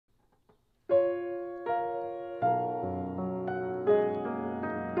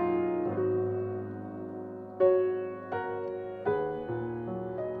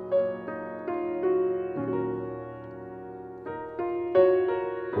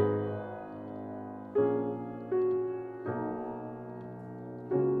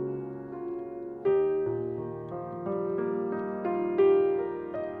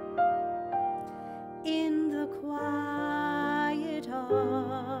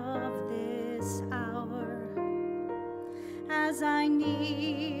as I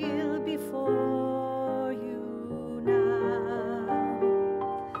kneel before you now.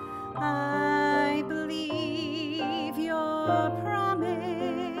 I believe your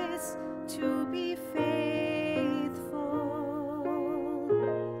promise to be faithful.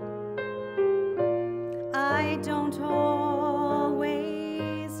 I don't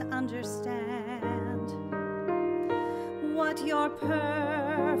always understand what your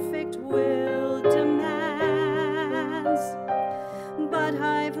perfect will demands, but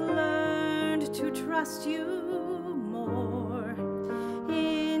I've learned to trust you more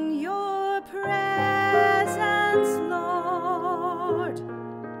in your presence, Lord.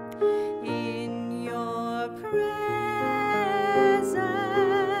 In your presence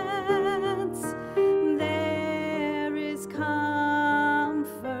there is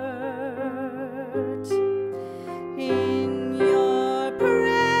comfort. In your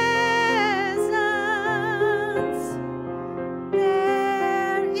presence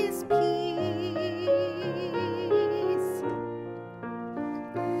there is peace.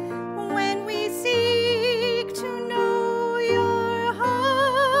 When we seek to know your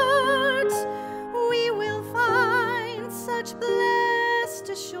heart, we will find such blessed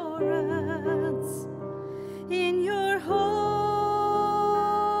assurance in your holy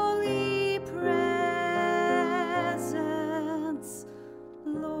presence,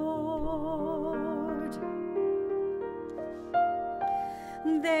 Lord.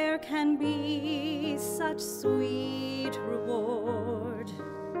 There can be such sweet reward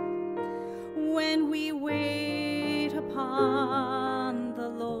when we wait upon the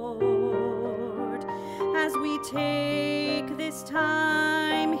Lord. As we take this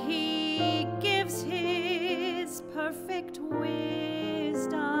time, he gives his perfect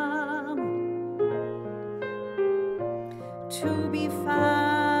wisdom to be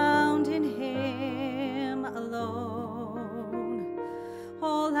found in him alone.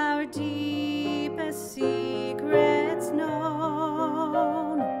 All our deepest secrets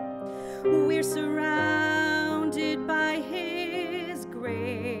known, we're surrounded by his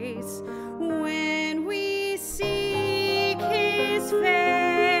grace when we seek his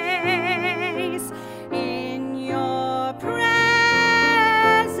face.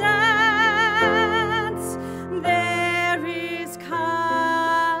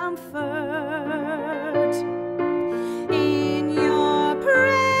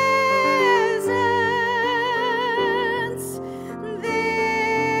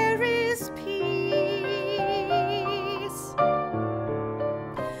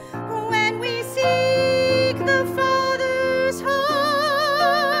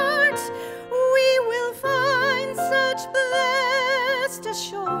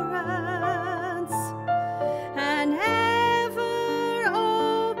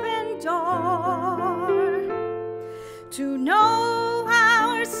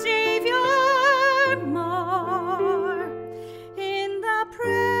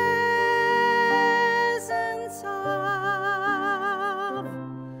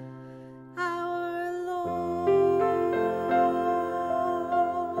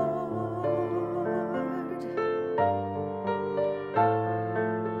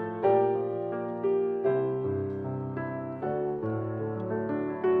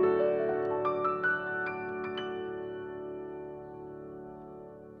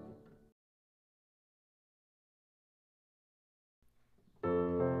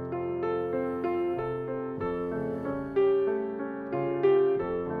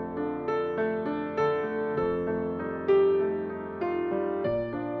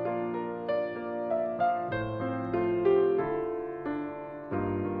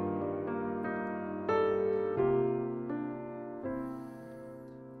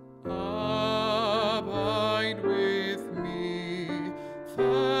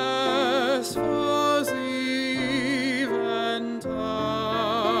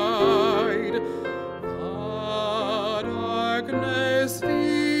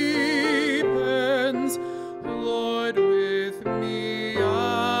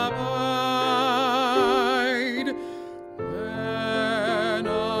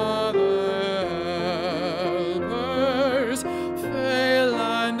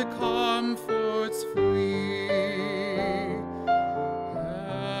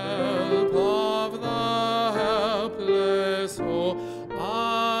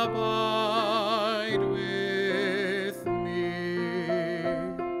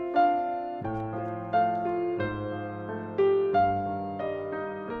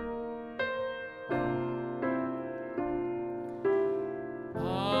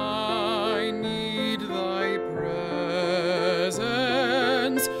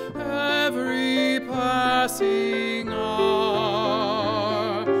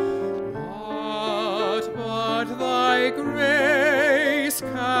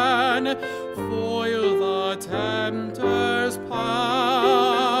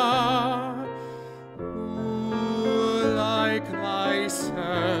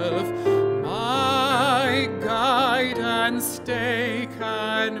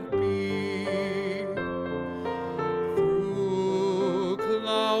 can be. Through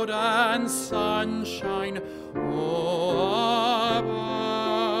cloud and sunshine, oh,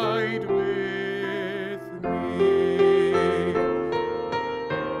 abide with me.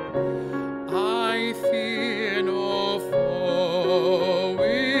 I fear no foe,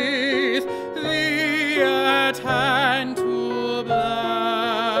 with thee at hand to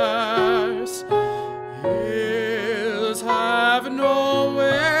bless. Hills have no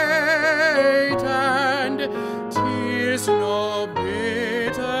weight, and tears no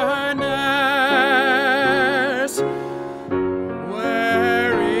bitterness.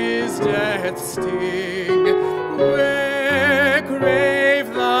 Where is death's sting? Where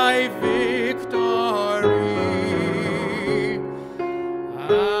crave thy victory?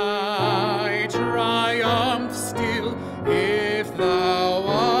 I triumph still if thou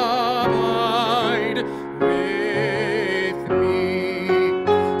abide with me.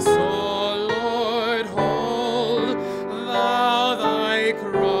 So, Lord, hold thou thy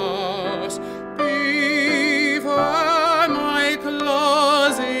cross, Beaver, my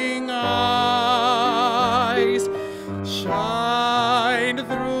closing eyes. Shine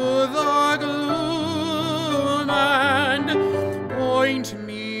through the gloom and point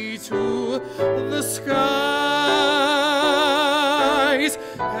me to the skies.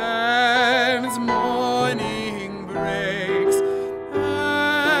 Heaven's morning breaks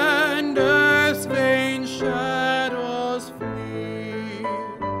and earth's vain shadows flee.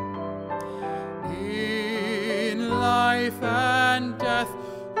 In life and death,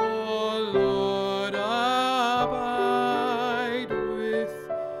 O Lord, abide with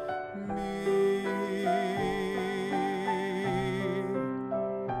me.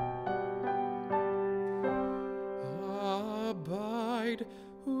 Abide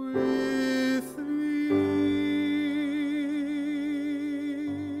with me.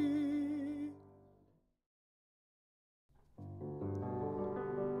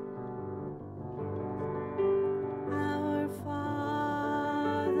 Our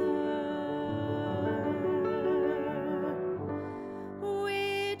Father,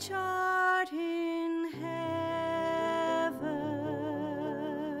 which art in heaven,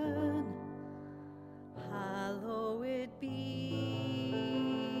 hallowed be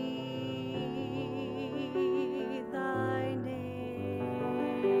thy name.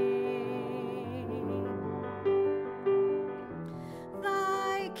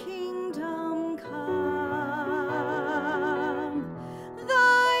 Thy kingdom come,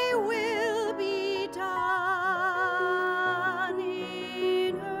 thy will be done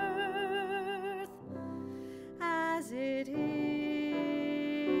in earth as it is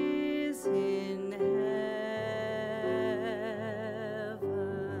in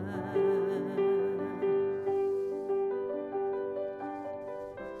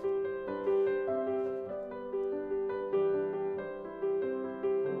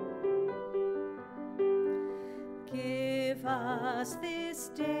Give us this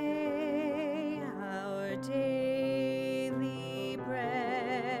day our daily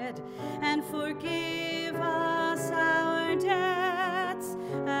bread, and forgive us our debts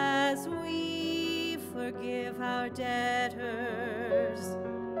as we forgive our debtors.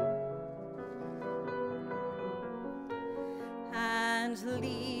 And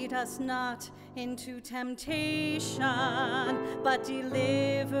lead us not into temptation, but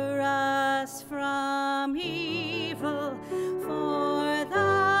deliver us from evil. For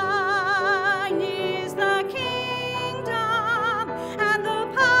thine